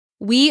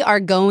We are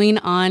going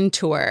on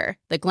tour.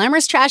 The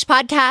Glamorous Trash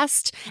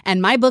podcast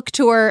and my book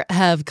tour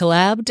have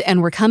collabed,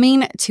 and we're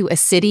coming to a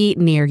city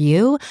near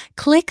you.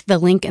 Click the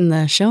link in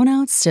the show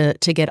notes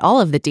to get all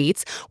of the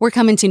deets. We're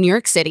coming to New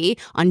York City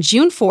on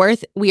June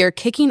 4th. We are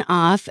kicking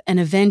off an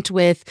event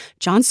with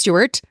Jon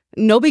Stewart.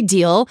 No big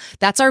deal.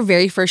 That's our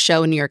very first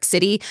show in New York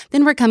City.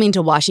 Then we're coming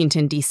to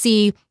Washington,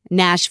 D.C.,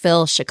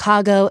 Nashville,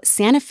 Chicago,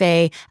 Santa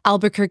Fe,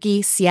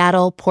 Albuquerque,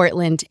 Seattle,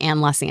 Portland,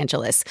 and Los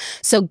Angeles.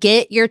 So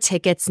get your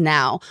tickets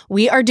now.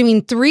 We are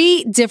doing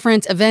 3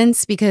 different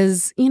events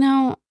because,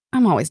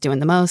 I'm always doing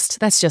the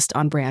most. That's just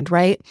on brand,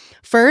 right?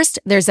 First,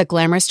 there's a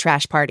Glamorous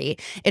Trash Party.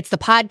 It's the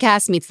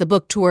podcast meets the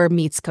book tour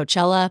meets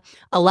Coachella,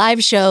 a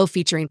live show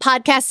featuring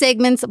podcast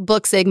segments,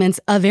 book segments,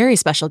 a very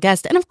special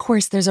guest, and of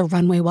course, there's a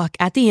runway walk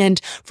at the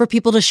end for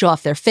people to show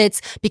off their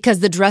fits because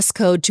the dress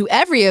code to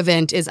every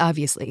event is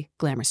obviously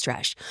Glamorous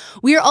Trash.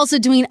 We are also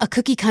doing a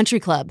cookie country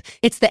club.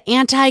 It's the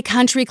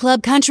anti-country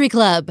club country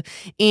club,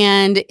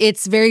 and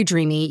it's very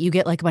dreamy. You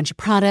get like a bunch of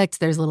products,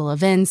 there's little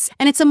events,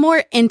 and it's a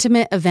more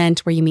intimate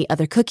event where you meet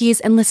other cookies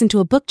and listen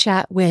to a book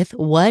chat with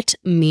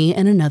me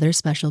and another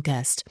special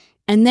guest.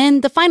 And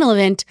then the final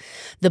event,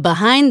 the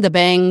Behind the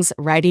Bangs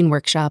writing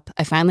workshop.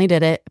 I finally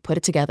did it,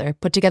 put together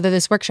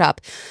this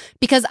workshop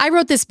because I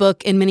wrote this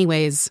book in many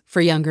ways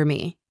for younger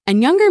me.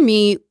 And younger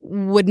me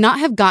would not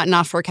have gotten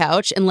off her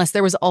couch unless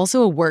there was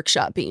also a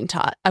workshop being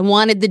taught. I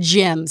wanted the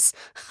gyms.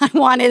 I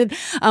wanted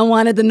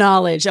the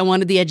knowledge. I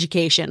wanted the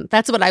education.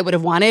 That's what I would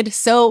have wanted.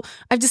 So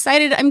I've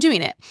decided I'm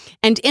doing it.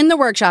 And in the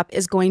workshop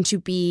is going to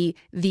be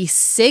the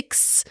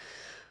 6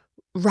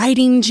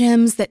 writing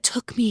gems that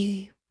took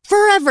me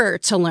forever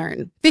to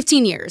learn.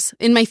 15 years.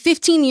 In my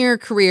 15-year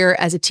career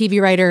as a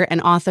TV writer and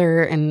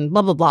author and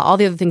blah, blah, blah, all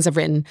the other things I've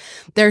written,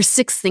 there are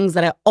 6 things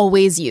that I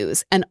always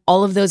use, and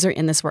all of those are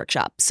in this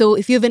workshop. So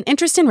if you have an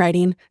interest in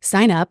writing,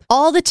 sign up.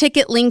 All the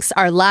ticket links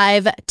are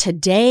live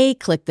today.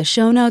 Click the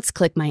show notes,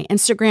 click my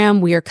Instagram.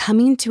 We are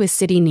coming to a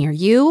city near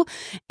you,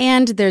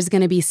 and there's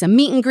going to be some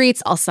meet and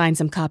greets. I'll sign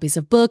some copies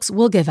of books.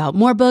 We'll give out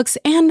more books,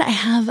 and I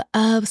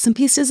have some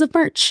pieces of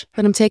merch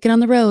that I'm taking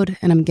on the road,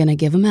 and I'm going to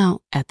give them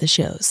out at the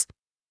shows.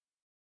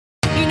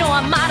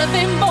 I might have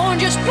been born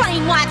just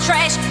plain white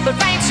trash, but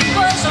fancy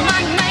was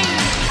my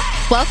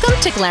name. Welcome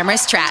to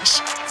Glamorous Trash,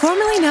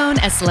 formerly known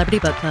as Celebrity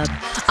Book Club.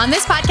 On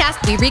this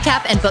podcast, we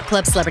recap and book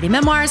club celebrity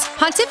memoirs,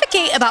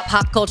 pontificate about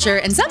pop culture,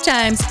 and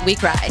sometimes we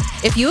cry.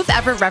 If you have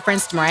ever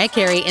referenced Mariah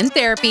Carey in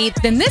therapy,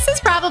 then this is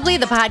probably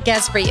the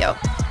podcast for you.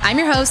 I'm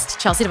your host,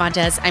 Chelsea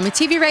Devantez. I'm a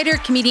TV writer,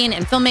 comedian,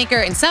 and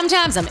filmmaker, and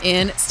sometimes I'm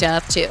in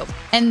stuff too.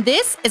 And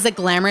this is a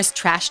Glamorous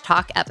Trash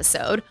Talk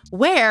episode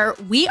where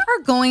we are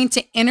going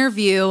to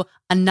interview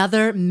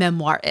another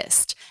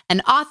memoirist,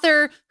 an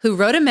author who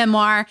wrote a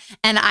memoir,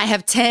 and I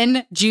have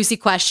 10 juicy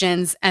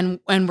questions, and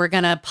we're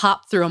going to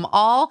pop through them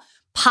all.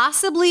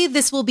 Possibly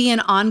this will be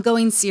an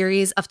ongoing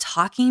series of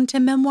talking to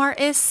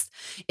memoirists.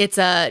 It's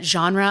a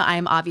genre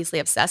I'm obviously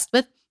obsessed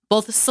with,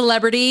 both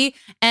celebrity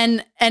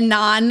and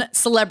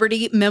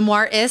non-celebrity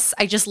memoirists.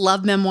 I just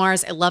love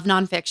memoirs. I love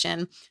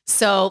nonfiction.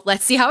 So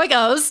let's see how it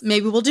goes.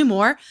 Maybe we'll do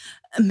more.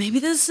 Maybe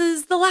this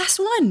is the last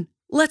one.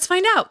 Let's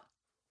find out.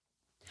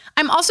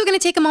 I'm also going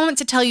to take a moment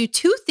to tell you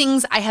 2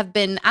 things I have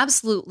been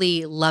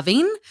absolutely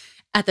loving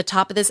at the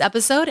top of this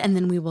episode, and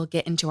then we will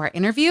get into our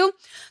interview.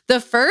 The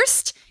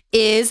first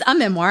is a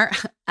memoir,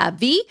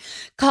 Abby,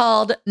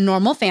 called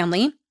Normal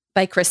Family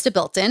by Krista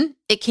Bilton.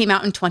 It came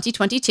out in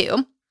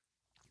 2022.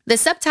 The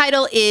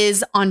subtitle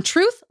is On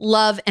Truth,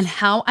 Love, and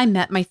How I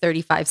Met My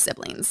 35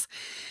 Siblings.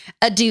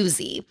 A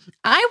doozy.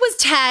 I was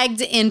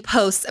tagged in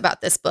posts about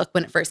this book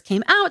when it first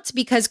came out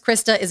because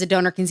Krista is a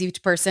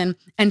donor-conceived person,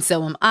 and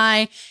so am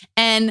I.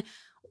 And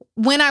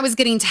when I was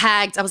getting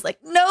tagged, I was like,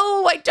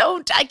 no, I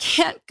don't. I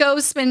can't go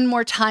spend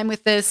more time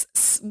with this.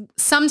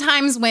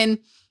 Sometimes when,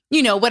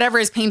 whatever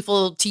is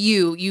painful to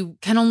you, you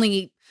can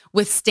only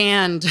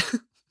withstand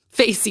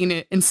facing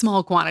it in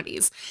small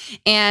quantities.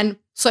 And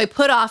so I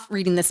put off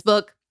reading this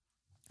book.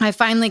 I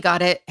finally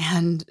got it,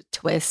 and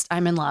twist,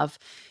 I'm in love.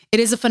 It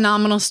is a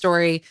phenomenal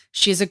story.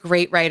 She's a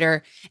great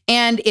writer,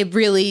 and it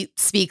really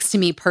speaks to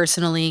me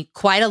personally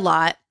quite a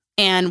lot.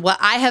 And what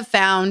I have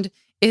found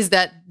is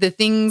that the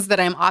things that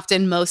I'm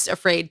often most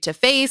afraid to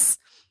face,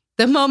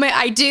 the moment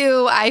I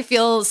do, I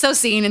feel so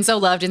seen and so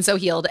loved and so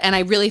healed. And I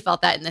really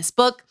felt that in this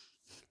book.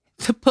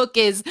 The book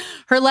is,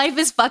 her life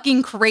is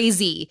fucking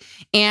crazy,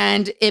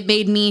 and it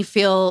made me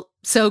feel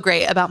so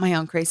great about my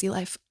own crazy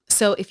life.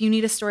 So if you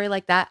need a story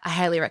like that, I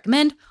highly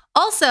recommend.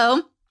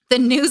 Also, the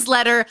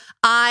newsletter,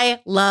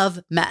 I Love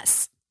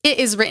Mess. It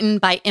is written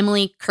by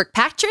Emily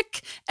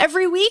Kirkpatrick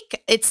every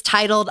week. It's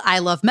titled I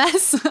Love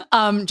Mess,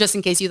 just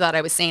in case you thought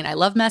I was saying I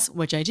love mess,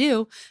 which I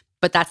do,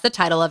 but that's the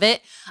title of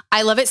it.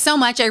 I love it so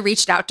much. I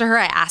reached out to her.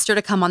 I asked her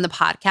to come on the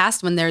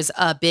podcast when there's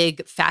a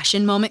big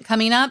fashion moment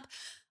coming up.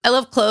 I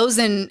love clothes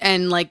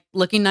and like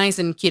looking nice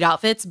and cute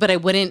outfits, but I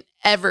wouldn't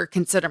ever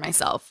consider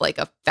myself like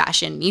a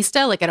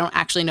fashionista. Like I don't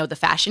actually know the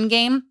fashion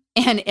game.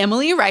 And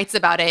Emily writes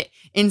about it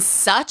in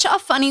such a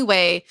funny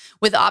way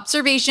with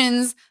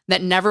observations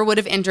that never would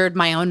have entered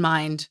my own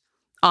mind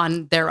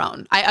on their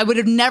own. I would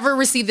have never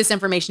received this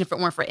information if it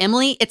weren't for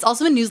Emily. It's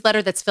also a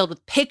newsletter that's filled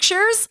with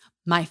pictures,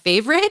 my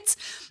favorite.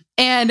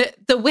 And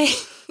the way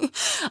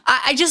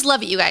I just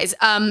love it, you guys.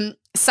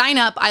 Sign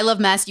up. I love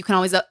mess. You can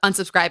always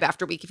unsubscribe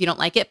after a week if you don't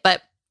like it.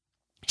 But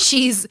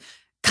she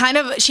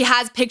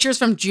has pictures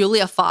from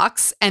Julia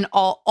Fox and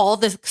all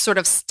the sort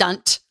of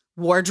stunt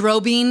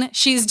wardrobing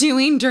she's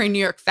doing during New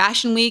York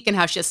Fashion Week and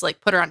how she just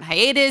like put her on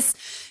hiatus,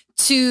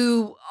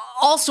 to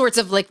all sorts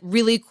of like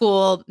really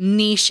cool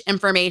niche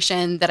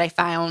information that I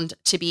found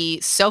to be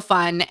so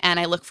fun. And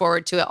I look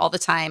forward to it all the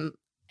time.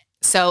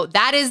 So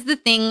that is the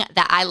thing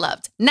that I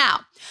loved.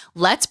 Now,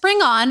 let's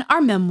bring on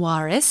our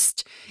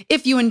memoirist.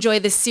 If you enjoy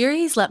this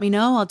series, let me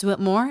know. I'll do it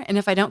more. And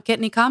if I don't get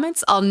any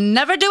comments, I'll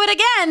never do it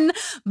again.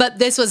 But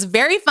this was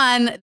very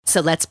fun. So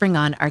let's bring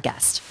on our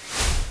guest.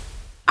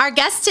 Our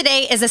guest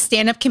today is a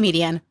stand-up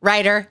comedian,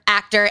 writer,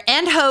 actor,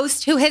 and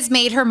host who has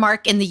made her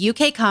mark in the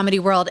UK comedy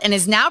world and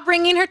is now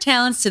bringing her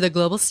talents to the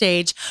global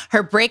stage.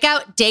 Her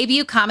breakout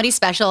debut comedy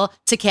special,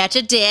 To Catch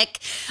a Dick.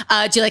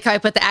 Do you like how I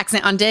put the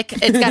accent on dick?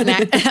 It's got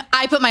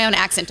I put my own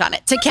accent on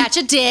it. To Catch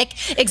a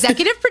Dick,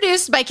 executive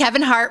produced by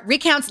Kevin Hart,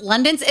 recounts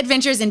London's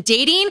adventures in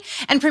dating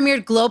and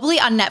premiered globally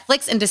on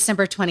Netflix in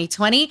December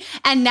 2020.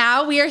 And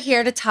now we are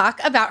here to talk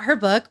about her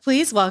book.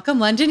 Please welcome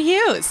London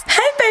Hughes.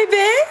 Hey,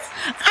 baby.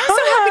 I'm so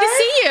happy to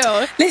see you.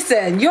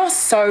 Listen, you're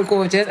so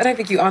gorgeous. I don't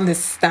think you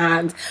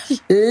understand.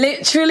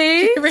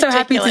 Literally, so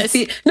happy to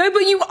see. No, but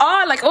you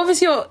are. Like,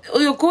 obviously,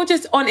 you're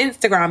gorgeous on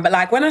Instagram. But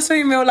like, when I saw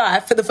you in real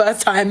life for the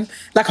first time,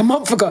 like a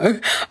month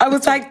ago, I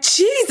was like,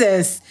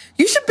 Jesus,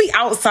 you should be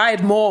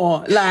outside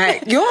more.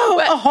 Like,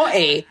 you're a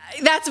hottie.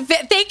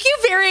 Thank you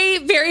very,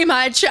 very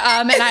much.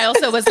 And I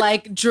also was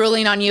like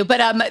drooling on you.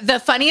 But the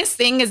funniest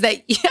thing is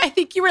that I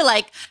think you were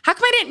like, how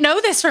come I didn't know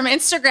this from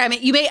Instagram?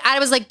 I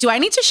was like, do I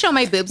need to show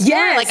my boobs more?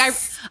 Yes.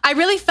 Like, I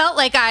really felt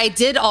like I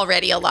did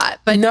already a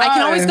lot, but I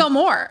can always go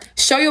more.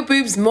 Show your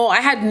boobs more. I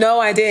had no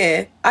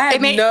idea.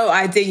 No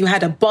idea you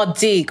had a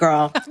body,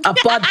 girl. A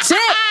body.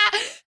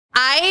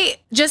 I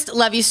just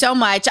love you so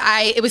much.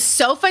 It was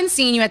so fun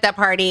seeing you at that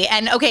party.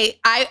 And okay,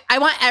 I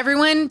want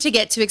everyone to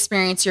get to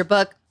experience your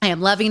book. I am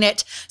loving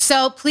it.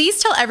 So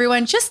please tell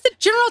everyone just the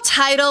general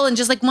title and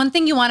just like one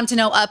thing you want them to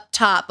know up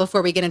top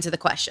before we get into the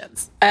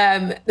questions.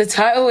 The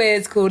title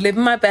is called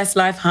Living My Best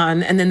Life,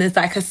 Hun. And then there's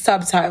like a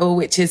subtitle,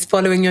 which is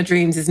Following Your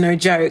Dreams is No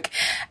Joke.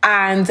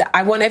 And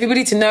I want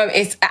everybody to know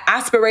it's an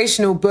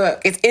aspirational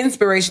book. It's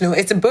inspirational.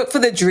 It's a book for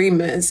the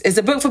dreamers. It's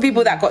a book for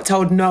people that got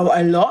told no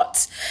a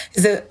lot.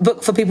 It's a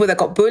book for people that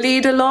got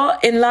bullied a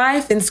lot in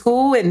life, in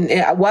school, and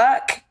at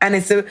work. And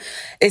it's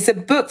a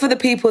book for the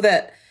people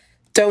that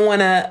don't want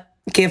to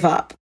give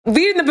up.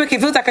 Reading the book,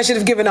 it feels like I should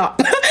have given up.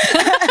 Reading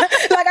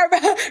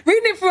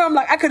it through, I'm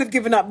like, I could have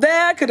given up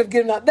there, I could have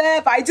given up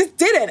there, but I just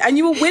didn't. And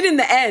you will win in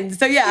the end.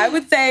 So yeah, I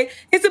would say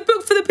it's a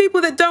book for the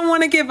people that don't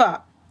want to give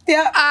up.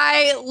 Yeah.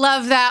 I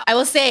love that. I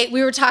will say,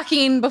 we were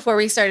talking before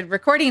we started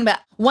recording, but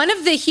one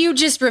of the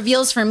hugest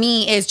reveals for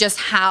me is just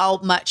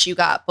how much you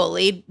got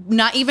bullied,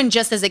 not even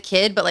just as a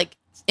kid, but like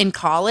in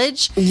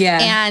college. Yeah.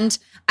 And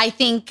I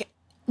think,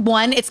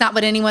 one, it's not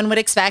what anyone would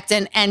expect.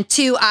 And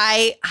two,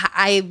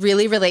 I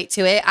really relate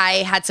to it. I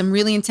had some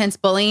really intense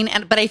bullying.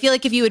 But I feel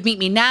like if you would meet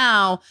me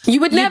now, you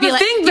would never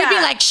think that. You'd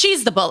be like,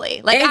 she's the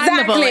bully. Like, exactly. I'm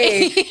the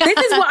bully.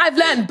 This is what I've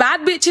learned.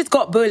 Bad bitches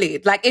got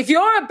bullied. Like, if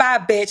you're a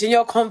bad bitch and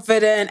you're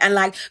confident and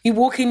like you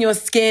walk in your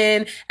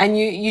skin and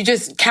you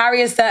just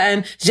carry a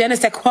certain je ne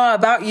sais quoi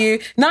about you,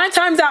 9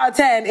 times out of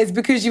 10 is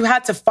because you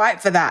had to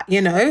fight for that,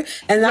 you know?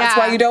 And that's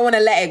why you don't want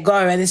to let it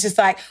go. And it's just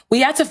like, we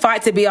had to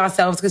fight to be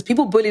ourselves because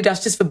people bullied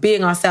us just for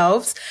being ourselves.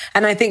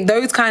 And I think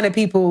those kind of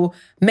people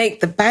make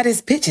the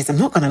baddest bitches. I'm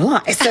not going to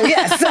lie. So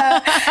yes,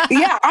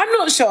 yeah, I'm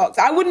not shocked.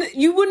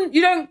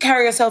 You don't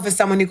carry yourself as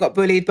someone who got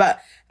bullied, but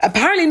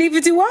apparently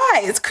neither do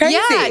I. It's crazy.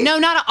 Yeah, no,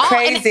 not at all.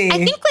 Crazy. And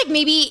I think like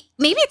maybe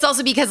it's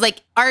also because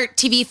like art,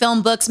 TV,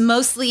 film, books,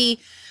 mostly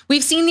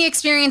we've seen the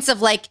experience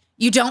of like,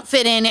 you don't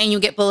fit in and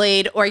you get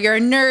bullied, or you're a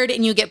nerd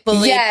and you get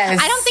bullied.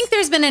 Yes. I don't think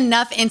there's been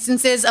enough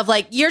instances of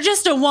like, you're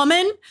just a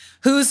woman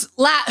who's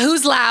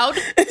loud.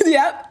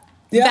 Yep.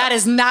 Yeah. That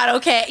is not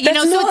okay. You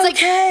know, so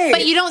it's like,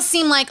 but you don't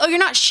seem like, oh, you're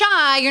not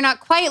shy. You're not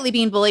quietly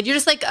being bullied. You're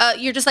just like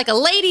a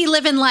lady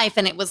living life.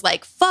 And it was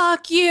like,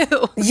 fuck you.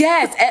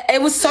 Yes.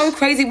 It was so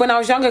crazy when I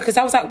was younger because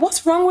I was like,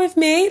 what's wrong with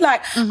me?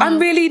 Like, I'm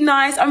really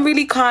nice. I'm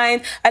really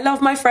kind. I love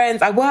my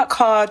friends. I work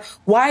hard.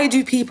 Why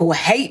do people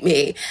hate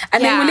me?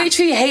 And they were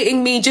literally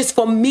hating me just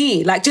for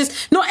me. Like,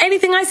 just not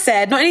anything I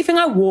said, not anything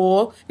I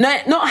wore,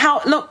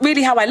 not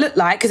really how I looked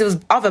like, because it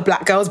was other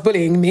black girls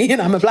bullying me and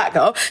I'm a black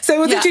girl. So it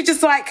was literally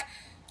just like,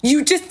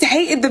 you just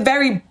hated the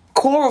very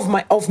core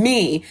of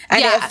me,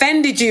 and it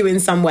offended you in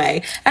some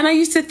way. And I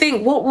used to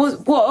think,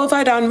 what have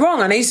I done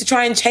wrong? And I used to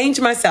try and change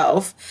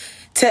myself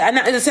and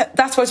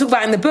that's what I talk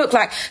about in the book,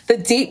 like the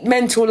deep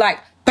mental like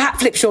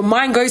backflips your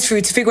mind goes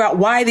through to figure out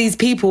why these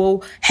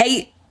people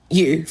hate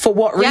you for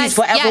what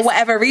reason,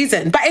 whatever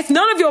reason. But it's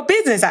none of your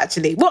business,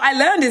 actually. What I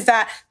learned is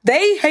that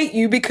they hate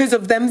you because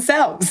of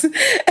themselves.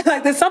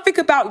 Like there's something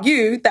about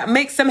you that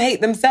makes them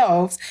hate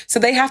themselves. So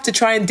they have to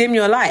try and dim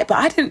your light.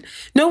 But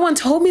no one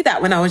told me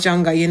that when I was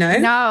younger, you know?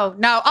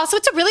 No. Also,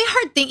 it's a really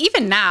hard thing,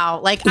 even now.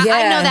 Like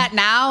I know that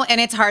now,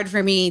 and it's hard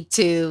for me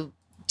to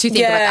think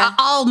about it.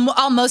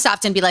 I'll most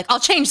often be like, I'll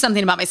change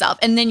something about myself.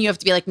 And then you have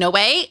to be like, no,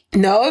 wait.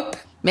 Nope.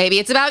 Maybe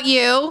it's about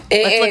you.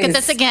 Let's look at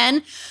this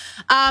again.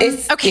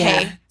 Okay.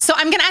 Yeah. So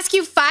I'm going to ask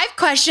you 5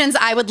 questions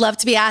I would love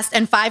to be asked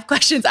and 5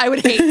 questions I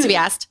would hate to be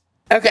asked.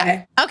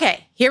 Okay. Yeah.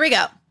 Okay. Here we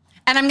go.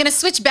 And I'm going to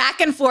switch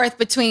back and forth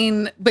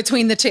between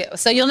the two.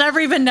 So you'll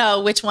never even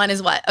know which one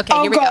is what.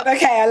 Okay. Here we go.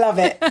 Okay. I love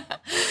it.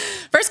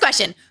 First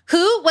question.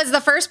 Who was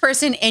the first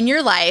person in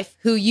your life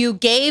who you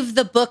gave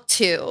the book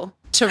to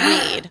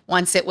read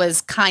once it was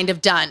kind of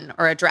done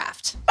or a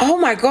draft? Oh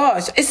my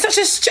gosh. It's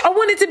such I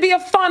want it to be a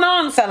fun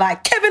answer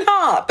like Kevin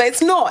Hart, but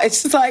it's not.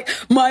 It's just like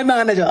my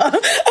manager. No,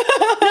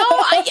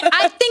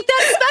 I think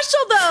that's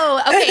special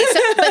though. Okay.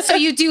 So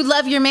you do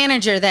love your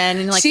manager then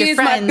and like she your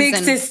friends. She is my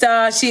big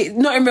sister. She,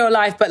 not in real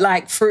life, but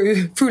like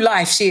through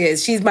life she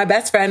is. She's my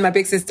best friend, my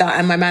big sister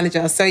and my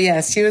manager. So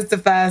yes, she was the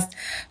first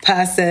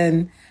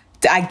person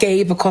I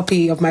gave a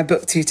copy of my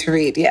book to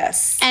read.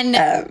 Yes.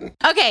 And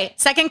okay.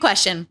 Second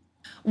question.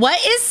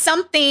 What is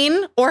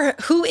something or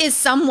who is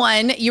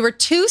someone you were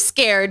too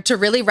scared to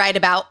really write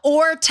about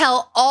or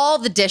tell all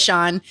the dish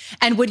on?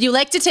 And would you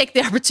like to take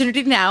the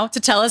opportunity now to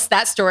tell us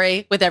that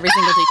story with every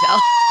single detail?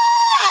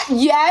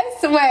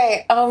 Yes.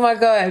 Wait. Oh my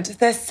God.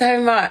 There's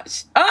so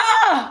much.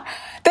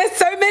 There's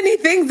so many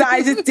things that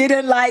I just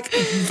didn't like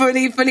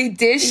fully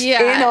dish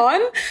in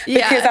on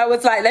because I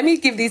was like, let me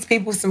give these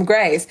people some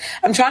grace.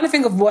 I'm trying to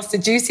think of what's the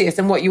juiciest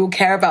and what you will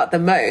care about the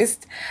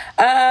most.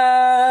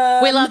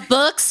 We love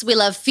books. We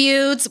love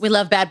feuds. We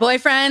love bad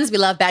boyfriends. We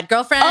love bad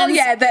girlfriends. Oh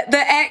yeah,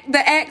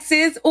 the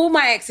exes, all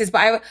my exes.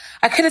 But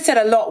I could have said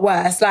a lot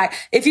worse. Like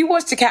if you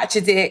watch To Catch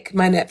a Dick,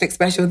 my Netflix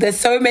special, there's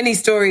so many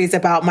stories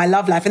about my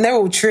love life and they're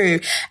all true.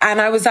 And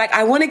I was like,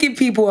 I want to give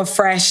people a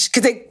fresh,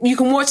 because you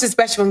can watch the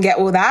special and get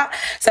all that.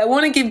 So I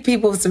want to give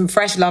people some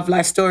fresh love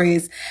life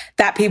stories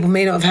that people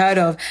may not have heard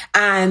of.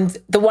 And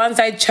the ones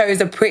I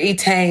chose are pretty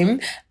tame.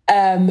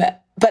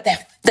 But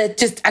they're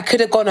just, I could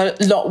have been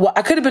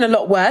a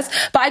lot worse,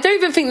 but I don't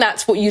even think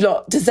that's what you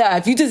lot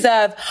deserve. You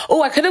deserve,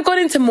 I could have gone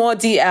into more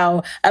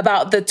detail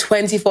about the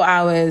 24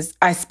 hours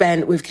I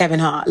spent with Kevin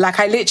Hart. Like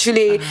I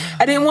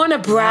I didn't want to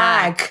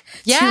brag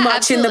too much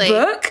absolutely. In the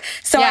book.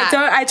 So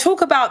I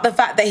talk about the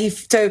fact that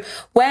so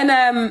when,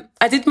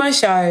 I did my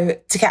show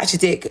To Catch a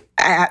Dick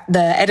at the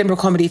Edinburgh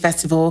Comedy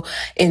Festival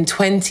in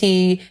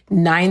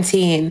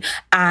 2019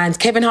 and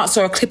Kevin Hart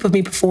saw a clip of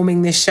me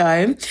performing this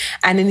show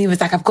and then he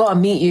was like, I've got to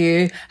meet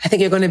you. I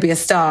think you're going to be a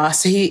star.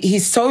 So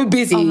he's so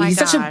busy. He's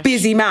such a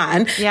busy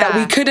man that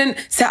we couldn't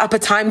set up a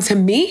time to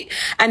meet.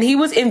 And he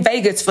was in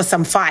Vegas for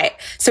some fight.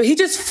 So he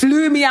just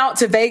flew me out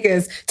to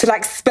Vegas to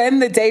like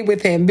spend the day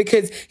with him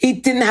because he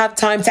didn't have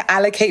time to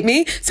allocate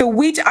me.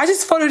 So I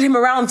just followed him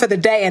around for the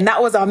day and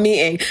that was our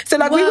meeting. So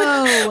like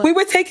we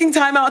were taking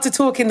time out to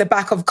talk in the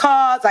back of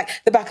cars, like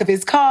the back of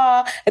his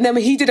car. And then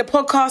when he did a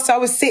podcast, so I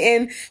was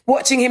sitting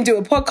watching him do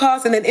a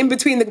podcast. And then in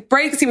between the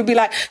breaks, he would be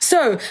like,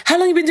 so how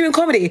long you been doing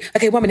comedy?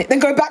 Okay, 1 minute. Then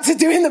go back to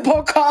doing the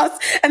podcast.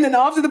 And then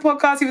after the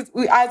podcast,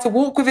 I had to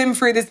walk with him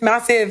through this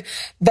massive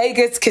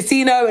Vegas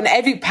casino and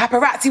every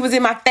paparazzi was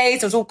in my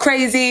face. It was all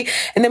crazy.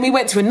 And then we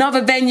went to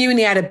another venue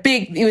and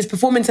he was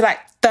performing to like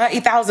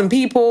 30,000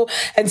 people.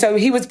 And so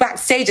he was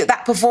backstage at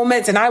that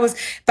performance and I was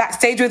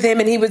backstage with him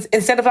and he was,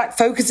 instead of like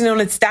focusing on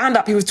his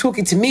stand-up, he was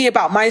talking to me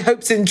about my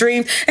hopes and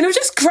dreams. And it was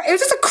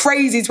just a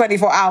crazy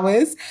 24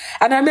 hours.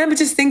 And I remember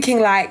just thinking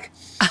like,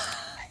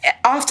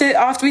 after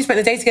we spent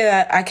the day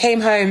together, I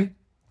came home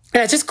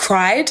and I just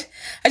cried.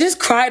 I just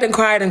cried and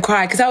cried and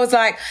cried. Cause I was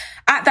like,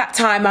 at that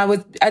time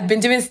I'd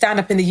been doing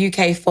stand-up in the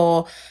UK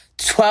for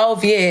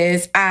 12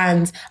 years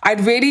and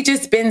I'd really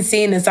just been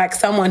seen as like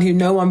someone who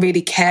no one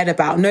really cared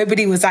about.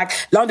 Nobody was like,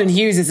 London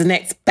Hughes is the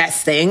next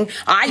best thing.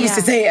 I used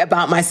to say it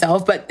about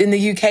myself, but in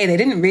the UK, they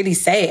didn't really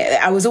say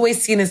it. I was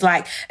always seen as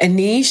like a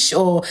niche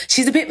or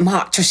she's a bit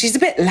much or she's a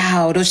bit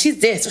loud or she's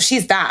this or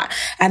she's that.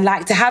 And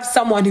like to have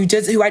someone who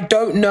I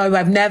don't know,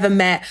 I've never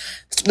met,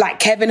 like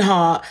Kevin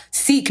Hart,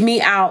 seek me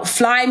out,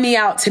 fly me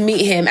out to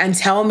meet him and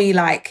tell me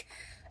like,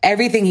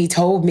 everything he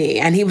told me.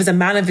 And he was a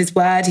man of his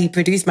word. He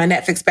produced my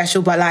Netflix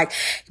special, but like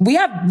we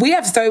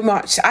have so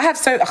much.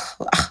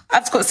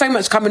 I've got so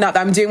much coming up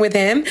that I'm doing with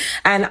him.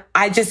 And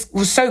I just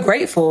was so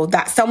grateful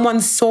that someone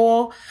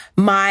saw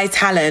my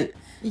talent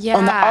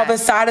on the other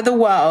side of the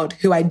world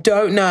who I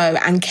don't know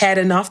and cared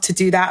enough to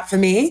do that for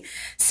me.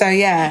 So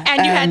yeah.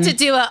 And you had to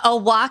do a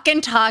walk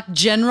and talk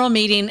general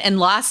meeting in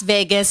Las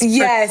Vegas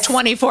for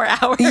 24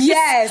 hours.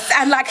 Yes.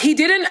 And like he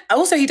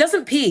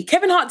doesn't pee.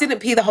 Kevin Hart didn't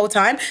pee the whole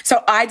time.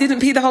 So I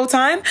didn't pee the whole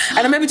time. And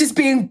I remember just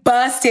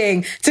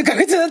bursting to go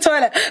to the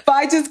toilet, but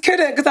I just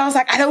couldn't because I was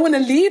like, I don't want to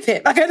leave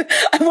him. Like I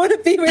want to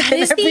be with him. That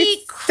is the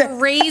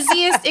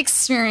craziest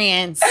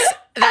experience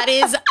That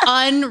is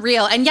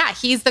unreal. And yeah,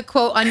 he's the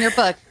quote on your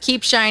book.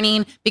 Keep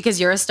shining because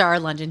you're a star,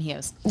 London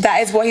Hughes. That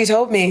is what he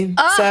told me.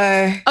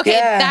 Okay,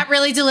 that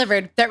really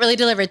delivered.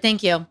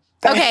 Thank you.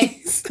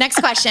 Thanks. Okay, next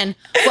question.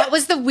 What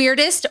was the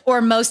weirdest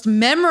or most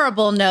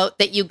memorable note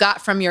that you got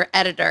from your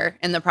editor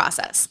in the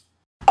process?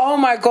 Oh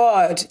my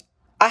God.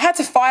 I had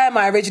to fire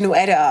my original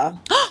editor.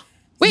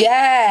 Wait,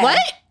 yeah. what?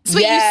 So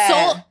wait,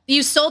 Yeah.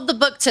 you sold the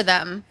book to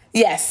them.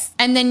 Yes.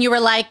 And then you were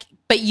like,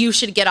 but you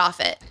should get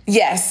off it.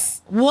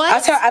 Yes.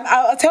 What?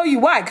 I'll tell you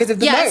why, because of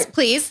the note. Yes,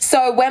 please.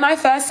 So when I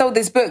first sold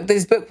this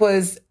book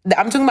was,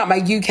 I'm talking about my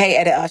UK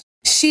editor.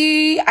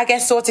 She, I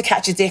guess, saw To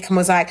Catch a Dick and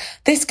was like,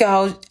 this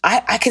girl,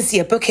 I can see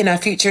a book in her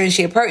future. And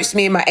she approached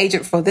me and my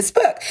agent for this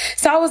book.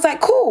 So I was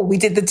like, cool, we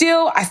did the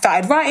deal. I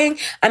started writing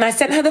and I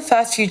sent her the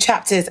first few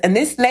chapters. And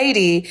this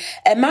lady,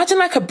 imagine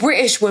like a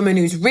British woman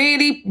who's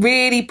really,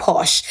 really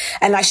posh.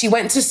 And like she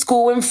went to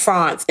school in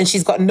France and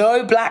she's got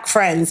no black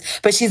friends,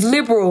 but she's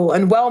liberal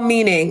and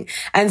well-meaning.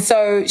 And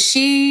so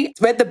she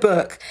read the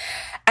book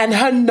and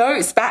her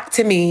notes back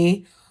to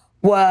me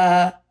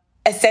were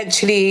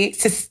essentially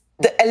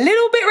a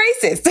little bit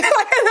racist. I'm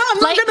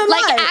not gonna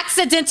lie. Like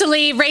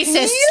accidentally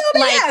racist.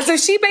 Yeah. So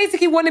she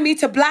basically wanted me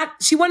to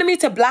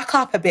black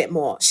up a bit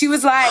more. She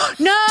was like,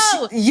 no.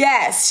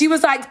 She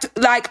was like,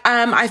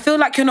 I feel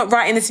like you're not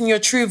writing this in your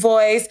true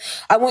voice.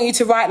 I want you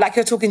to write like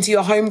you're talking to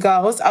your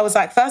homegirls. I was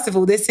like, first of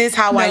all, this is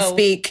how I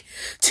speak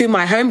to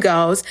my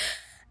homegirls.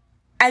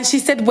 And she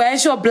said,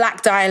 where's your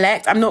black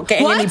dialect? I'm not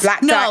getting any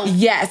black dialect.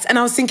 Yes. And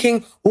I was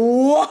thinking,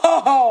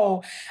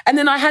 whoa. And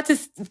then I had to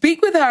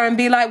speak with her and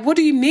be like, what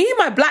do you mean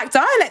my black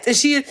dialect? And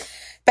she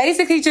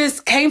basically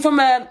just came from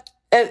not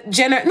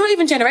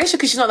even generation,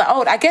 because she's not that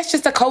old. I guess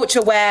just a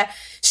culture where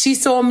she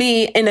saw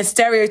me in a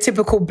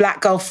stereotypical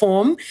black girl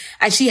form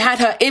and she had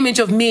her image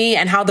of me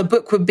and how the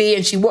book would be.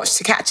 And she watched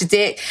To Catch a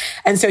Dick.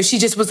 And so she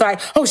just was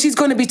like, oh, she's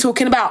going to be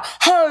talking about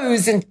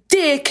hoes and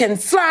dick and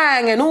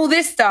slang and all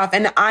this stuff.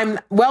 And I'm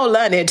well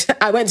learned.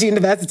 I went to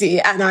university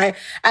and I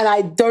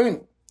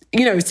don't,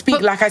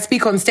 speak like I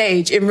speak on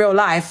stage in real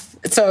life.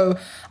 So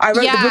I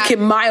wrote the book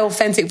in my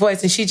authentic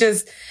voice and she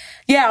just,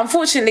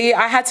 unfortunately,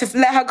 I had to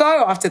let her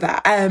go after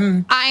that.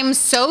 I'm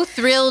so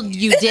thrilled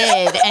you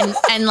did.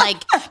 And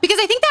like, because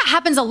I think that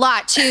happens a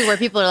lot too, where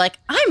people are like,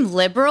 I'm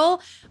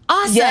liberal.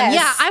 Awesome. Yes.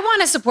 Yeah, I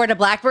want to support a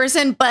black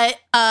person, but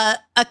a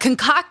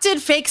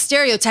concocted fake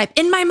stereotype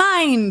in my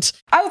mind.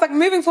 I was like,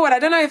 moving forward, I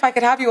don't know if I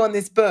could have you on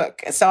this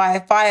book. So I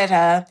fired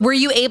her. Were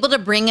you able to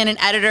bring in an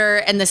editor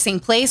in the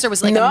same place or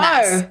was it like a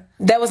mess? No,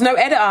 there was no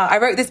editor. I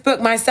wrote this book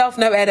myself,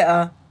 no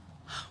editor.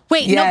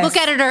 Wait, no book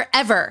editor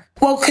ever?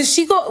 Well, because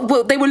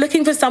they were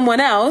looking for someone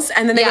else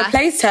and then they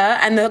replaced her,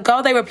 and the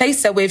girl they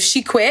replaced her with,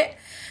 she quit.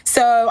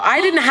 So I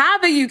didn't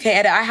have a UK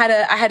editor. I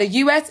had a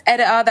US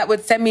editor that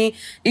would send me,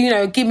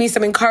 give me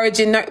some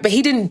encouraging note, but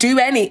he didn't do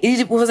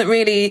he wasn't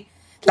really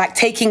like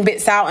taking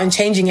bits out and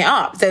changing it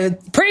up. So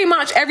pretty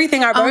much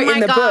everything I wrote in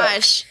the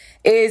book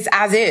is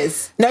as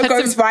is. No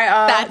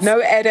ghostwriter, no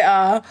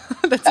editor.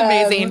 That's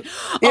amazing.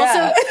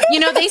 Also,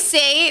 they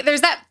say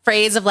there's that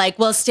phrase of like,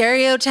 well,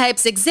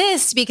 stereotypes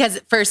exist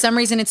because for some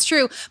reason it's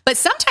true, but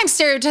sometimes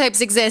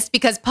stereotypes exist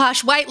because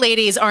posh white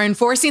ladies are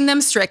enforcing them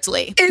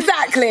strictly.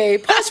 Exactly.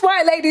 Posh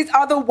white ladies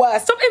are the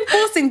worst. Stop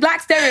enforcing black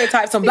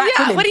stereotypes on black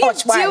women. What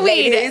are you doing?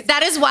 Ladies.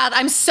 That is wild.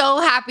 I'm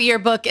so happy your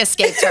book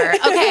escaped her.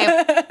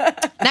 Okay.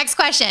 Next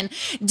question.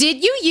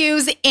 Did you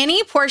use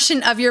any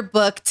portion of your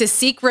book to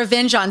seek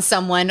revenge on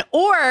someone,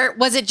 or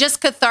was it just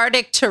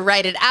cathartic to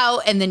write it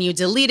out and then you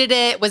deleted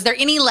it? Was there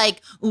any like,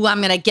 ooh, I'm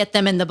going to get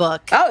them in the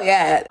book? Oh,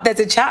 yeah.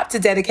 There's a chapter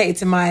dedicated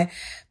to my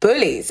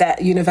bullies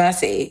at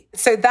university.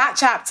 So that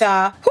chapter,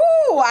 I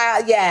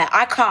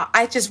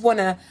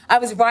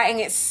was writing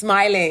it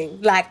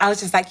smiling. Like, I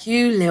was just like,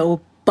 you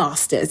little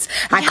bastards.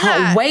 I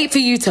can't wait for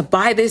you to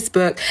buy this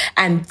book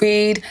and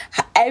read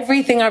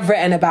everything I've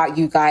written about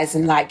you guys.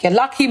 And like, you're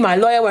lucky my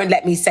lawyer won't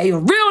let me say your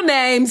real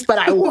names, but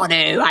I want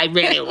to. I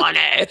really want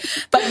to.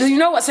 But you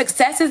know what?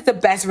 Success is the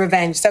best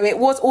revenge. So it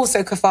was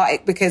also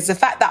cathartic because the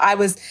fact that I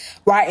was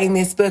writing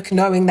this book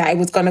knowing that it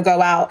was going to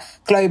go out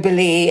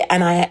globally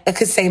and I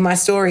could say my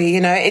story,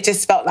 it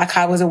just felt like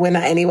I was a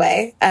winner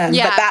anyway. But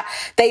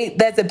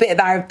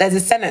there's a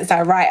sentence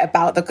I write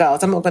about the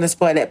girls. I'm not going to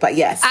spoil it, but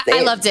yes.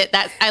 I loved it.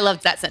 I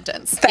loved that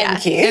sentence.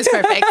 Thank you. It was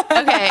perfect.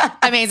 Okay.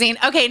 Amazing.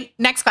 Okay.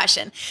 Next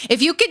question.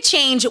 If you could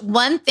change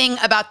one thing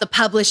about the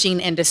publishing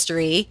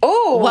industry,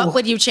 what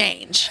would you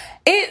change?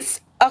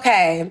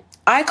 Okay.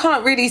 I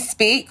can't really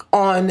speak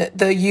on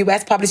the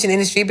US publishing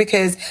industry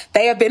because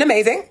they have been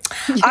amazing.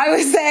 I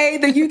would say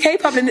the UK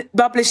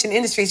publishing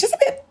industry is just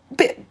a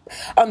bit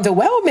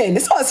underwhelming.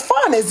 It's not as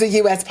fun as the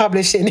US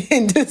publishing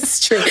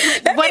industry.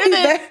 What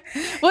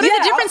are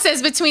the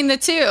differences between the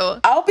two?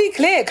 I'll be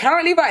clear.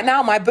 Currently, right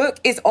now, my book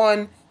is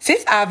on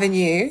Fifth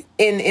Avenue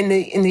in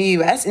the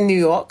US, in New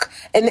York,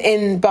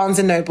 in Barnes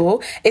and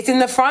Noble. It's in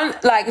the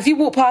front, like if you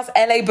walk past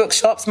LA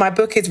bookshops, my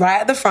book is right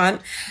at the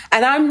front.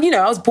 And I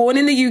was born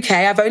in the UK.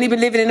 I've only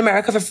been living in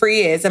America for 3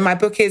 years, and my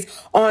book is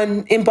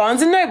in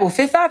Barnes and Noble,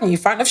 Fifth Avenue,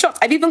 front of shops.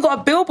 I've even got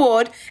a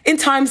billboard in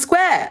Times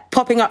Square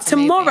popping up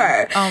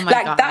tomorrow. Oh my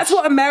gosh. That's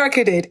what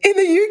America did. In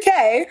the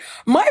UK,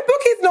 my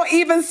book is not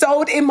even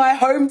sold in my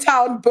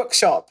hometown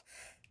bookshop.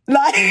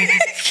 Like,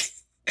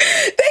 they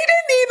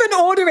didn't even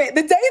order it.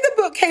 The day the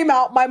book came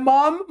out, my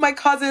mom, my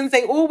cousins,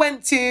 they all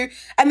went to,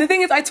 and the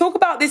thing is, I talk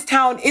about this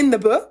town in the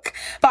book,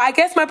 but I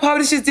guess my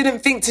publishers didn't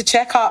think to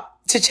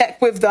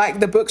check with like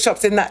the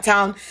bookshops in that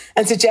town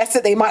and suggest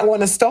that they might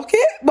want to stock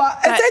it. But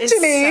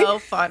essentially, is so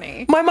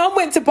funny. My mom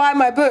went to buy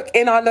my book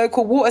in our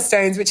local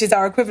Waterstones, which is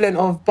our equivalent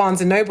of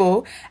Barnes and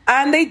Noble,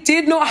 and they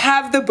did not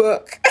have the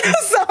book.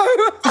 So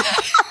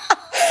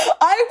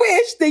I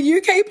wish the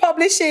UK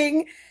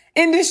publishing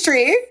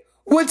industry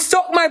would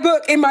stock my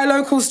book in my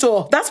local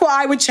store. That's what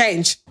I would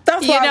change.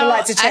 That's what I would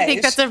like to change. I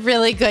think that's a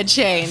really good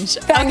change.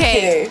 Thank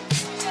you.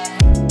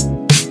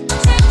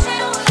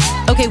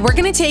 Okay, we're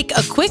going to take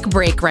a quick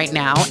break right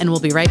now, and we'll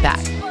be right back.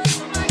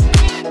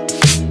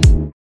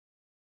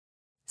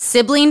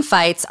 Sibling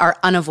fights are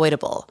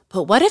unavoidable,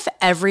 but what if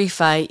every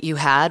fight you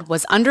had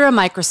was under a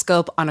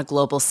microscope on a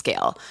global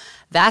scale?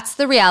 That's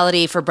the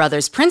reality for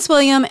brothers Prince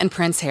William and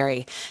Prince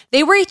Harry.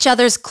 They were each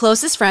other's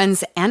closest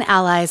friends and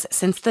allies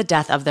since the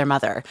death of their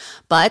mother.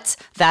 But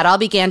that all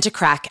began to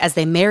crack as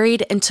they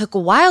married and took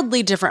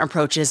wildly different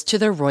approaches to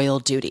their royal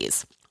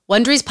duties.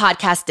 Wondery's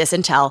podcast Dis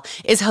and Tell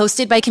is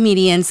hosted by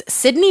comedians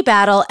Sydney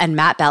Battle and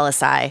Matt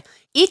Belisai.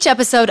 Each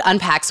episode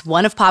unpacks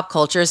one of pop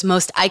culture's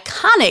most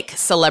iconic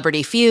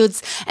celebrity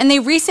feuds, and they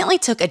recently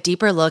took a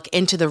deeper look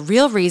into the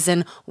real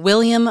reason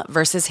William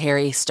versus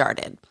Harry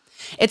started.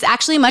 It's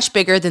actually much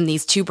bigger than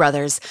these two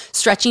brothers,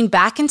 stretching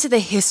back into the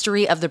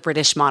history of the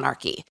British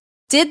monarchy.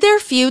 Did their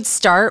feud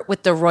start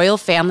with the royal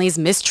family's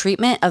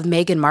mistreatment of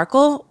Meghan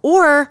Markle,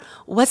 or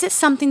was it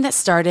something that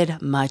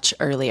started much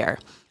earlier?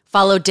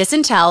 Follow Dis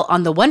and Tell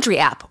on the Wondery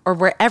app or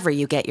wherever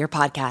you get your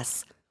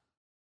podcasts.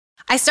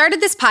 I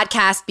started this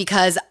podcast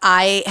because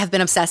I have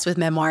been obsessed with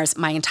memoirs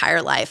my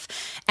entire life.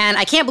 And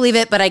I can't believe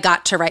it, but I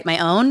got to write my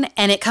own,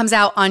 and it comes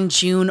out on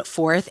June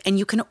 4th, and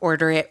you can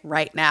order it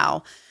right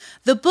now.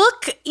 The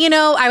book,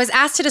 I was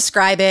asked to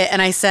describe it,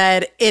 and I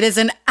said, it is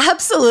an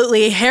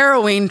absolutely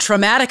harrowing,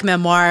 traumatic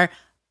memoir,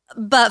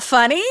 but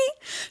funny.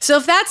 So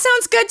if that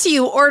sounds good to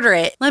you, order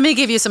it. Let me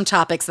give you some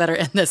topics that are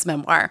in this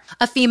memoir.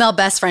 A female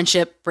best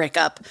friendship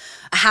breakup.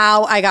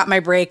 How I got my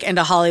break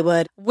into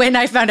Hollywood. When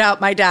I found out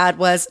my dad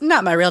was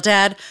not my real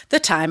dad. The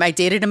time I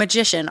dated a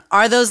magician.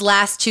 Are those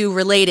last two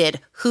related?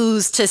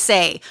 Who's to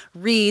say?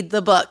 Read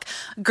the book.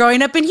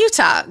 Growing up in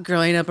Utah.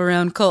 Growing up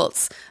around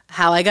cults.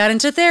 How I got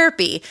into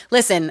therapy.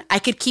 Listen, I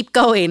could keep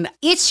going.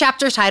 Each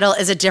chapter title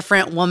is a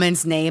different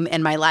woman's name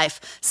in my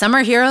life. Some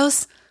are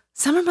heroes.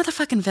 Some are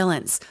motherfucking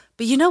villains.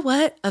 But you know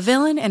what? A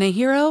villain and a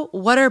hero,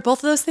 what are both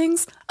of those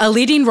things? A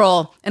leading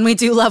role. And we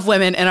do love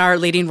women in our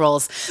leading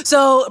roles.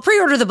 So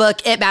pre-order the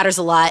book. It matters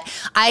a lot.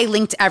 I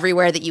linked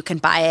everywhere that you can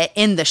buy it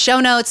in the show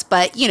notes,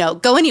 but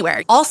go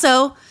anywhere.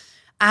 Also,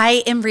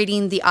 I am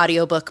reading the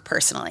audiobook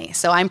personally.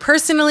 So I'm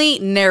personally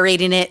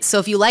narrating it. So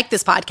if you like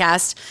this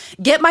podcast,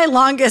 get my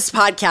longest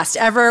podcast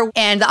ever.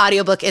 And the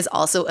audiobook is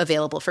also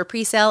available for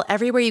pre-sale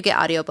everywhere you get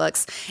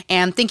audiobooks.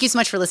 And thank you so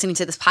much for listening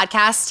to this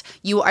podcast.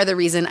 You are the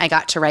reason I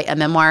got to write a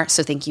memoir.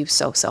 So thank you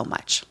so, so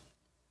much.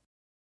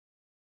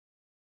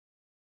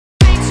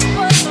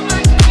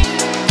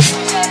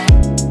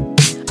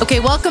 Okay,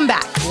 welcome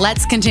back.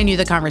 Let's continue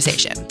the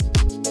conversation.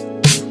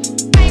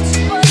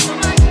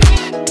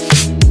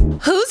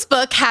 Whose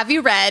book have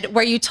you read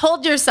where you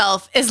told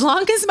yourself, as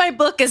long as my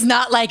book is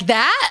not like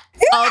that,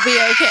 I'll be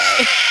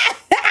okay?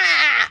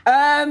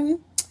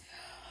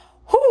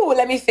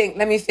 Let me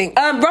think.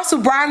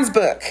 Russell Brand's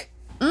book.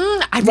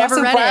 I've never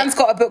read Russell Brand's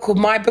got a book called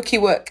My Bookie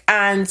Book,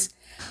 and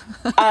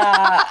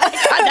God,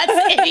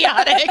 that's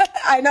idiotic.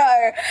 I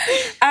know.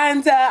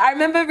 And I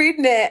remember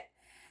reading it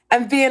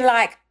and being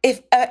like,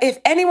 if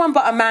anyone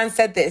but a man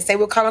said this, they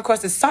would come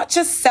across as such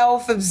a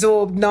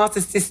self-absorbed,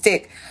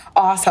 narcissistic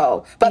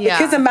asshole. But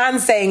because a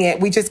man's saying it,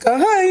 we just go,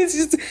 oh, he's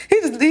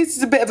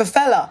just a bit of a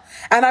fella.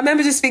 And I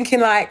remember just thinking,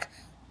 like,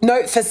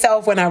 note for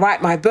self when I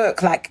write my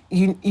book, like,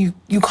 you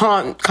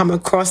can't come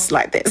across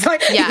like this.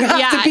 Like, you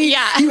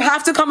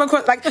have to come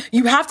across, like,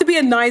 you have to be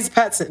a nice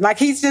person. Like,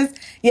 he's just,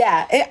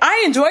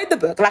 I enjoyed the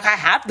book. Like, I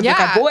have the book.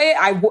 I bought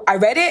it. I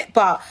read it.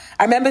 But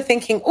I remember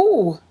thinking,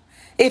 ooh,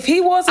 if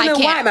he wasn't a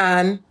white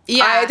man,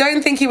 I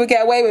don't think he would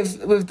get away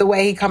with the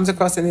way he comes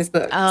across in this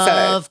book.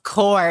 Of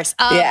course.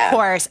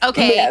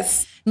 Okay.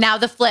 Yes. Now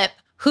the flip.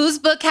 Whose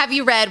book have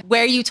you read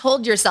where you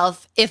told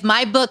yourself, if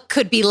my book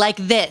could be like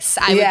this,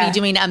 I would be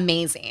doing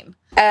amazing?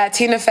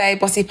 Tina Fey,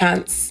 Bossy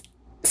Pants.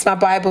 It's my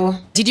Bible.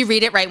 Did you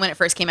read it right when it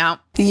first came out?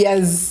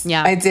 Yes,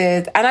 I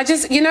did. And I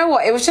just, you know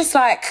what? It was just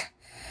like,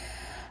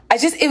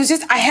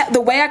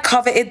 the way I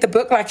coveted the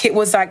book, like it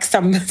was like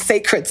some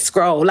sacred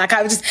scroll. Like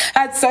I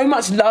had so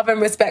much love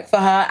and respect for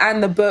her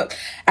and the book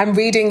and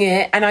reading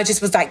it. And I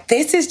just was like,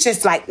 this is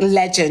just like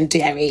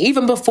legendary.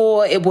 Even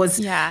before it was,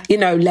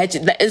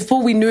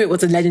 before we knew it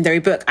was a legendary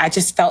book, I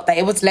just felt that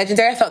it was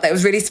legendary. I felt that it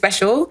was really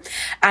special.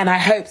 And I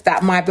hoped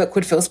that my book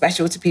would feel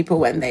special to people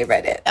when they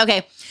read it.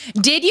 Okay.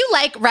 Did you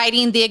like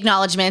writing the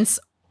acknowledgements,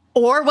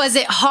 or was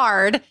it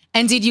hard?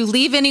 And did you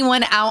leave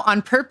anyone out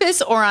on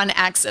purpose or on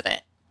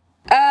accident?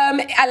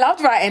 I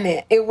loved writing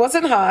it. It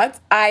wasn't hard.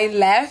 I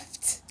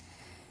left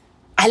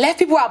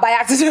people out by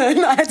accident.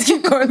 I had to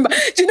keep going. But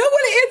do you know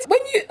what it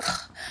is?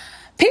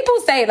 People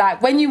say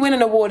like when you win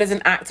an award as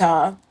an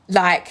actor,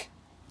 like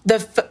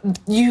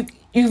you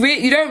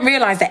don't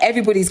realize that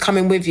everybody's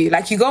coming with you.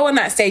 Like you go on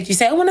that stage, you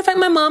say, I want to thank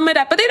my mom, my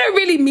dad, but they don't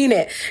really mean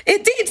it.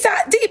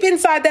 Deep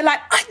inside, they're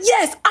like,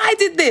 yes, I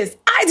did this.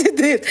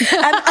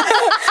 And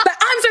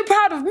I'm so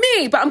proud of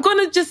me, but I'm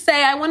going to just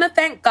say, I want to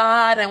thank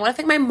God. And I want to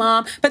thank my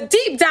mom. But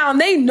deep down,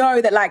 they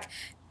know that like,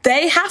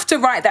 they have to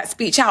write that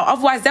speech out.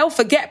 Otherwise they'll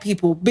forget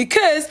people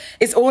because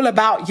it's all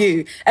about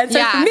you. And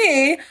so for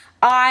me,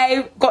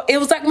 it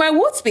was like my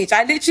award speech.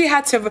 I literally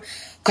had to,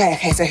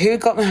 okay, so who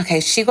got me? Okay,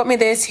 she got me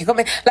this, he got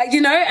me, like,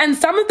 and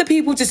some of the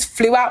people just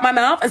flew out my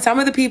mouth and some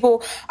of the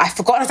people I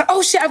forgot. I was like,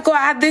 oh shit, I've got to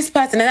add this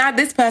person and add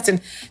this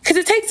person. Because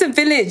it takes a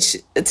village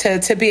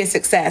to be a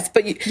success.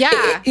 But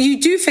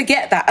you do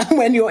forget that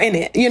when you're in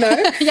it, Yeah,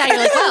 you're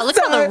like, wow, look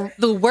at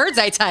the words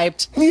I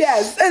typed.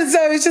 Yes. And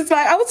so it's just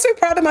like, I was so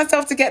proud of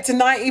myself to get to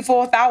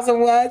 94,000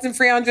 words and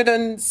 300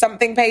 and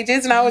something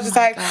pages. And I was just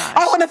like, gosh.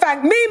 I want to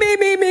thank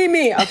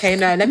me. Okay,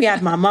 no, let me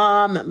add my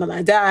mom and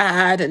my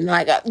dad and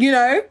like,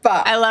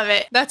 but I love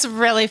it. That's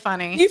really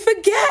funny. You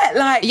forget,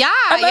 like,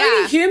 I'm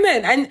only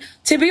human. And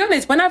to be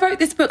honest, when I wrote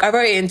this book, I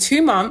wrote it in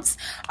 2 months.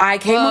 I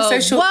came on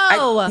social. 2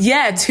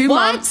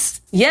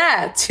 months.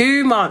 Yeah,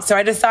 2 months. So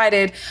I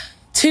decided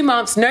 2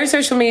 months, no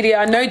social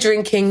media, no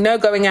drinking, no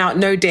going out,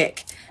 no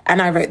dick.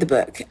 And I wrote the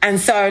book. And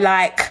so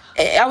like,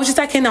 I was just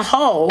like in a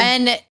hole.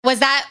 And was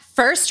that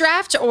first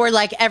draft or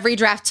like every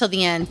draft till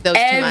the end? Those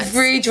 2 months?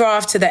 Every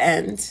draft to the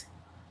end.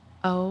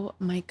 Oh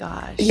my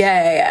gosh.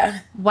 Yeah.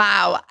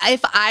 Wow.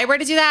 If I were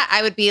to do that,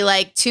 I would be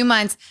like 2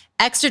 months,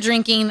 extra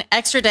drinking,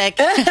 extra dick.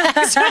 This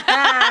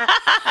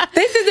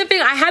is the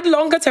thing. I had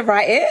longer to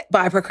write it,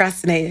 but I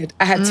procrastinated.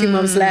 I had 2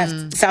 months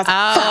left. So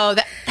I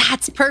was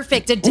that's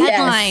perfect. A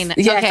deadline.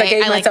 Yes, okay, I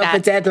gave myself a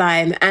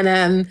deadline.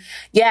 And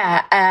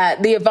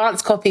the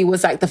advanced copy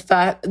was like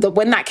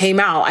when that came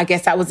out, I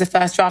guess that was the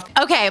first draft.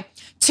 Okay.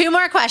 2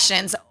 more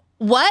questions.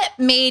 What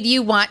made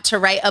you want to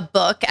write a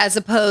book as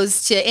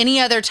opposed to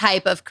any other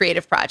type of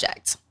creative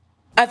project?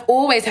 I've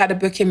always had a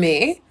book in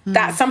me.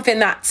 That's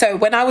something so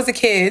when I was a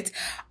kid,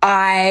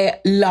 I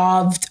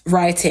loved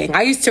writing.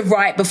 I used to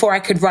write before I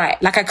could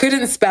write. Like I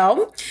couldn't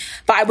spell,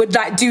 but I would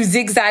like do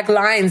zigzag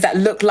lines that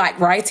looked like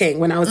writing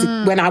when I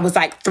was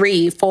like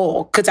 3,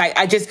 4. Cause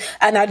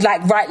I'd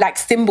like write like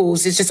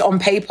symbols. It's just on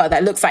paper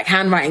that looks like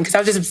handwriting. Cause I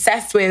was just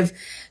obsessed with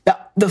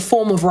the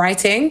form of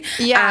writing.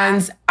 Yeah.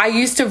 And I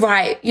used to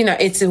write,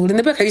 it's all in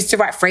the book. I used to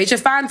write Frasier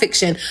fan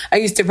fiction. I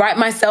used to write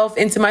myself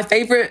into my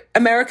favorite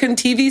American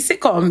TV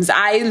sitcoms.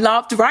 I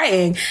loved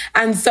writing.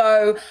 And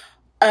so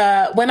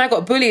when I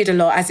got bullied a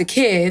lot as a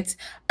kid,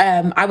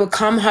 I would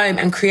come home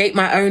and create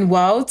my own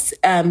worlds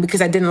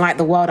because I didn't like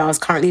the world I was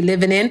currently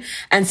living in.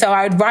 And so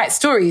I would write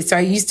stories. So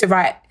I used to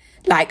write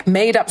like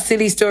made up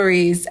silly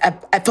stories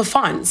for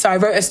fun. So I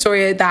wrote a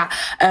story that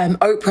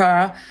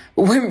Oprah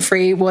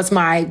Winfrey was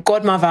my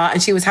godmother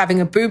and she was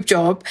having a boob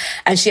job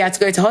and she had to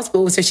go to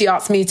hospital. So she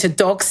asked me to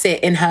dog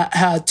sit in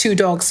her 2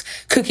 dogs,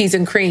 Cookies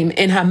and Cream,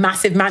 in her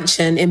massive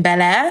mansion in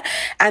Bel Air.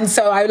 And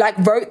so I like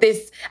wrote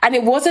this and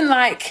it wasn't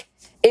like,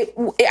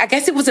 I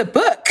guess it was a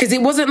book because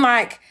it wasn't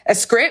like a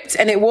script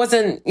and it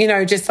wasn't,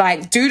 just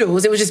like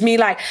doodles. It was just me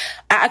like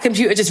at a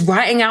computer just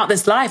writing out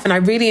this life and I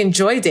really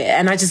enjoyed it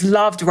and I just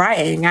loved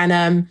writing.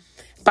 And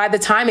by the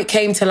time it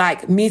came to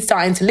like me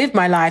starting to live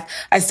my life,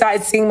 I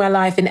started seeing my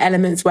life in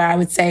elements where I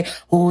would say,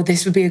 oh,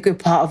 this would be a good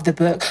part of the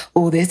book.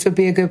 Oh, this would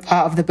be a good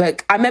part of the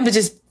book. I remember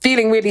just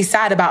feeling really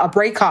sad about a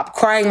breakup,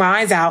 crying my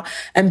eyes out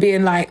and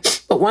being like,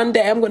 but one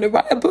day I'm going to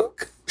write a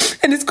book.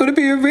 And it's going to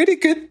be a really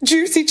good,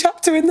 juicy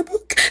chapter in the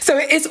book. So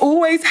it's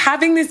always,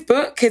 having this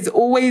book has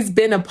always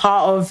been a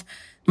part of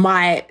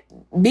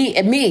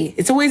me.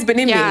 It's always been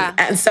in me.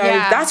 And so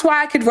that's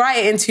why I could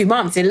write it in 2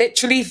 months. It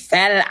literally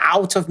fell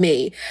out of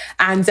me.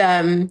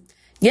 And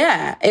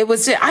it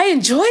was, I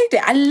enjoyed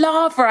it. I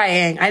love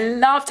writing. I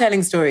love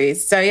telling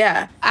stories. So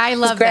yeah. I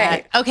love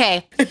that.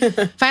 Okay.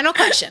 Final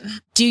question.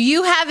 Do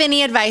you have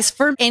any advice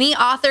for any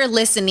author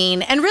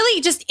listening and really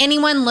just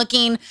anyone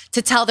looking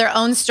to tell their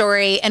own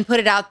story and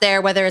put it out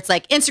there, whether it's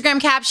like Instagram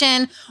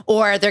caption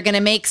or they're going to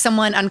make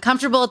someone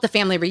uncomfortable at the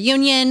family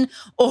reunion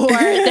or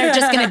they're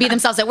just going to be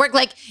themselves at work?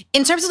 Like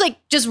in terms of like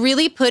just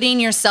really putting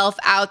yourself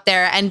out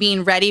there and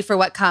being ready for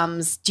what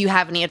comes, do you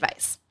have any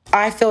advice?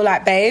 I feel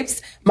like,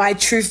 babes, my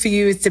truth for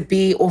you is to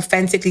be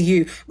authentically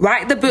you.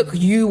 Write the book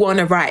you want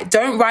to write.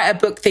 Don't write a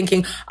book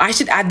thinking, I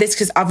should add this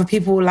because other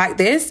people will like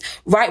this.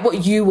 Write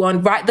what you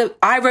want.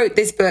 I wrote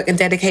this book and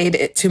dedicated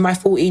it to my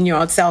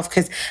 14-year-old self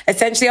because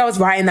essentially I was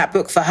writing that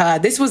book for her.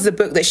 This was the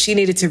book that she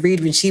needed to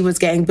read when she was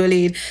getting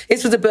bullied.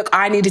 This was a book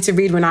I needed to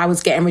read when I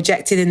was getting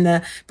rejected in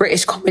the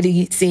British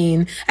comedy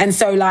scene. And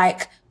so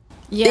like,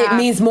 it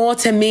means more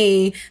to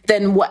me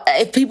than what,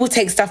 if people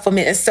take stuff from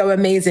it, it's so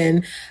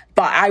amazing.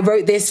 But I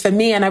wrote this for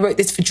me and I wrote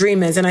this for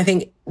dreamers. And I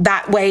think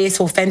that way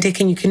it's authentic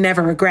and you can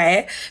never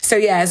regret it. So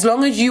yeah, as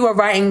long as you are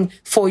writing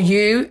for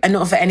you and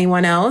not for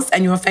anyone else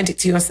and you're authentic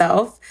to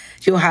yourself,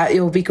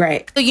 you'll be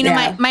great. So,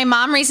 my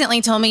mom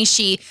recently told me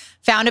she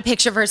found a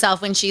picture of herself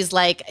when she's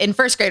like in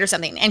first grade or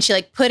something. And she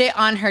like put it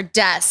on her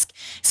desk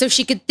so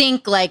she could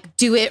think like,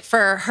 do it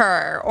for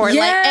her or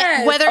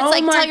like, whether it's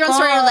like tell your own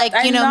story or like,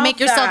 make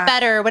yourself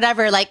better or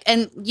whatever. Like,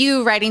 and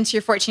you writing to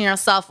your 14-year-old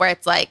self where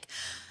it's like,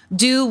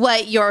 do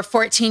what your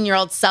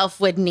 14-year-old self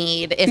would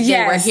need if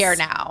they were here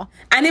now.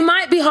 And it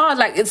might be hard.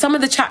 Like in some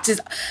of the chapters,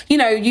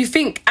 you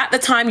think at the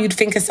time you'd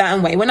think a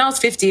certain way. When I was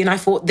 15, I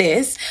thought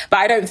this, but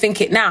I don't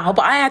think it now.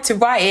 But I had to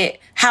write it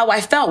how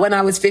I felt when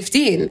I was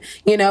 15.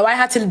 I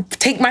had to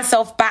take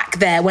myself back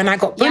there when I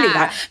got bullied.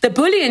 Like, the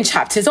bullying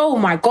chapters, oh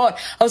my God,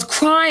 I was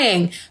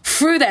crying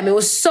through them. It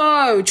was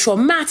so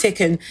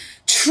traumatic and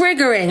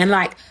triggering and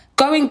like,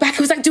 going back, it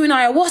was like doing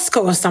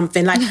ayahuasca or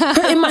something, like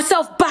putting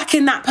myself back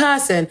in that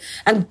person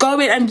and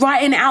going and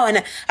writing it out.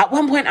 And at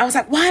one point I was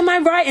like, why am I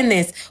writing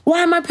this?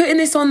 Why am I putting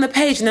this on the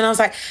page? And then I was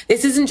like,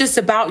 this isn't just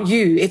about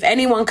you. If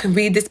anyone can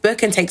read this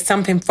book and take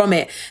something from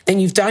it, then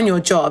you've done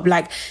your job.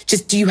 Like,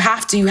 just, you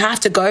have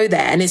to go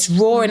there, and it's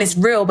raw and it's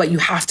real, but you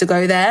have to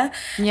go there.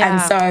 Yeah.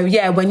 And so,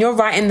 when you're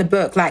writing the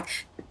book, like,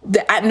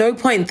 at no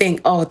point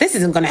think, oh, this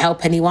isn't going to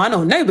help anyone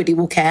or nobody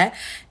will care.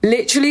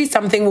 Literally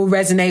something will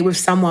resonate with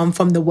someone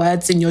from the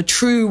words in your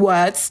true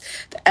words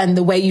and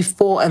the way you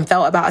thought and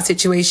felt about a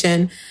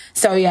situation.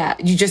 So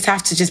you just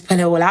have to just put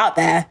it all out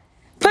there.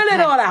 Put it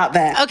all out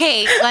there.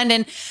 Okay,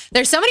 London,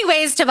 there's so many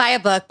ways to buy a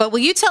book, but will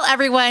you tell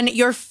everyone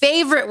your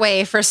favorite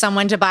way for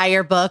someone to buy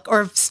your book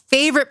or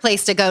favorite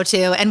place to go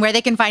to and where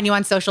they can find you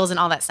on socials and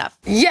all that stuff?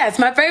 Yes,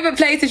 my favorite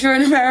place if you're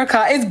in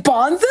America is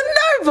Barnes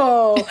 &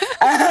 Noble.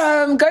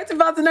 Go to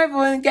Barnes &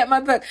 Noble and get my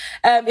book.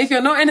 If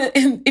you're not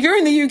if you're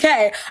in the UK,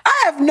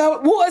 I have no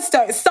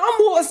Waterstones. Some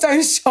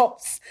Waterstone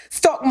shops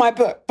stock my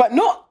book, but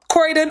not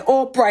Croydon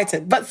or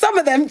Brighton, but some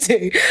of them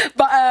too.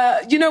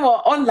 But you know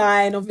what?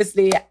 Online,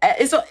 obviously,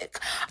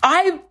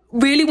 I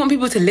really want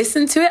people to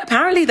listen to it.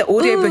 Apparently the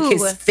audiobook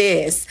is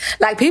fierce.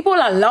 Like, people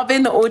are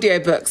loving the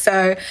audiobook.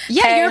 So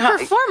you're a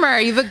performer.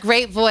 You have a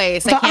great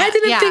voice. But I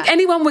didn't think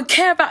anyone would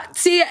care about,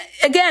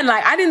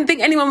 I didn't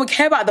think anyone would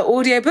care about the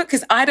audiobook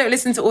because I don't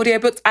listen to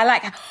audiobooks. I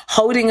like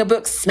holding a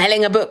book,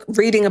 smelling a book,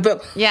 reading a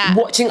book,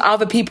 watching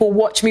other people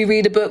watch me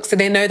read a book so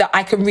they know that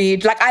I can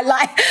read. Like,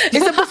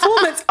 it's a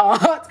performance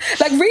art.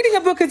 Like, reading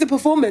a book is a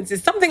performance.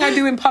 It's something I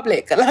do in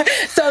public. I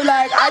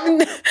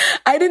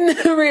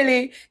didn't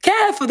really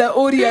care for the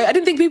audio. I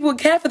didn't think people would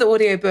care for the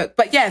audiobook.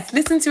 But yes,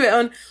 listen to it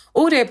on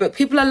audiobook.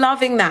 People are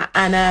loving that.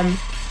 And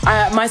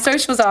my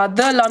socials are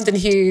The London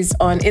Hughes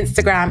on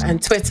Instagram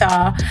and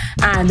Twitter,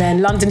 and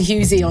then London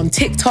Hughesy on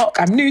TikTok.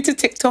 I'm new to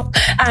TikTok.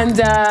 And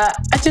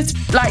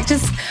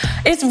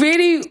it's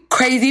really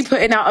crazy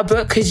putting out a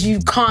book because you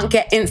can't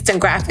get instant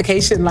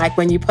gratification like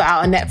when you put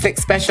out a Netflix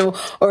special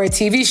or a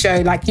TV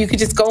show. Like, you could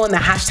just go on the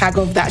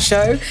hashtag of that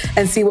show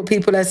and see what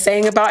people are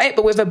saying about it.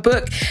 But with a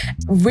book,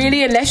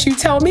 really, unless you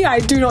tell me, I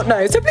do not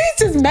know. So please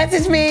just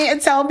message me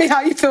and tell me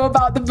how you feel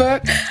about the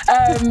book.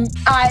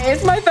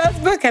 It's my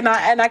first book, and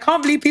I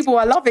can't believe people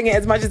are loving it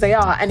as much as they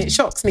are, and it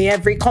shocks me.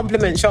 Every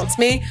compliment shocks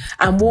me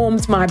and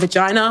warms my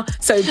vagina.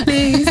 So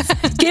please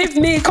give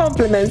me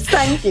compliments.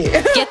 Thank you.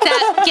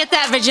 Get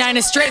that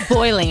vagina straight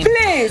boiling.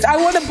 Please, I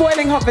want a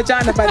boiling hot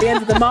vagina by the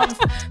end of the month.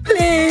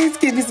 Please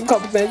give me some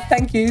compliments.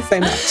 Thank you so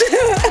much.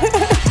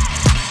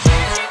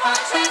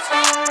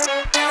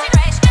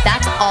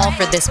 That's all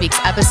for this week's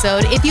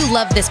episode. If you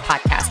love this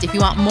podcast, if you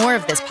want more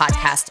of this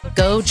podcast,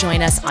 go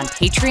join us on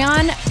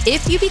Patreon.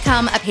 If you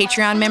become a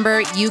Patreon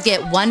member, you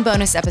get one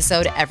bonus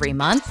episode every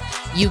month.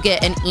 You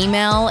get an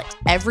email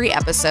every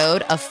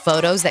episode of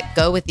photos that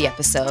go with the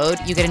episode.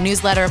 You get a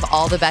newsletter of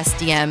all the best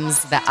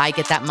DMs that I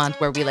get that month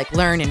where we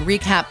learn and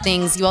recap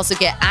things. You also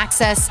get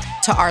access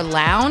to our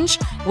lounge,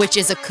 which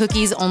is a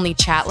cookies-only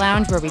chat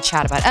lounge where we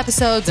chat about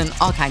episodes and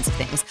all kinds of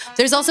things.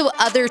 There's also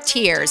other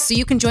tiers, so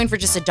you can join for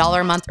just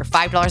 $1 a month or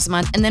 $5 a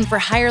month. And then for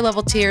higher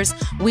level tiers,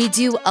 we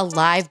do a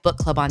live book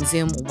club on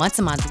Zoom once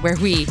a month where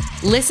we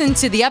listen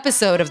to the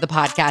episode of the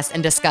podcast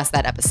and discuss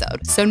that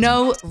episode. So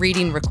no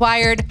reading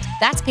required.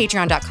 That's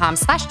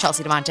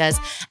patreon.com/Chelsea Devantez.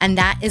 And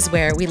that is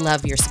where we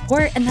love your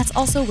support. And that's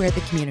also where the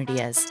community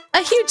is.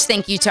 A huge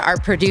thank you to our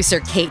producer,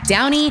 Kate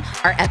Downey,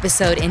 our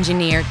episode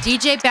engineer,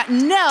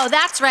 No,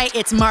 that's right.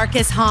 It's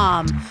Marcus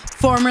Hom,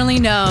 formerly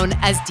known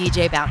as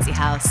DJ Bouncy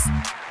House.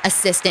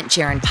 assistant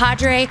Jaron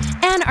Padre,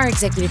 and our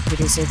executive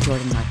producer,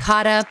 Jordan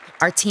Marcotta.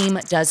 Our team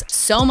does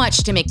so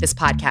much to make this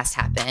podcast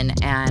happen,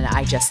 and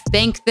I just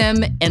thank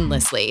them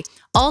endlessly.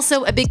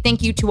 Also, a big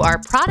thank you to our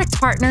product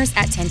partners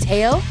at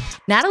Tenteo,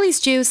 Natalie's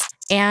Juice,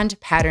 and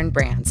Pattern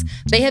Brands.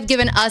 They have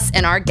given us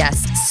and our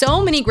guests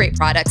so many great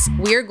products.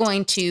 We're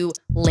going to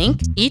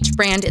link each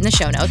brand in the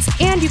show notes,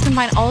 and you can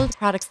find all of the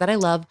products that I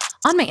love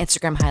on my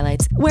Instagram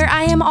highlights, where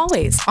I am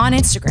always on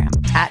Instagram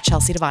at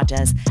Chelsea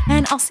Devantez.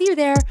 And I'll see you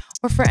there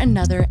or for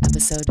another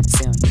episode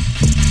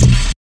soon.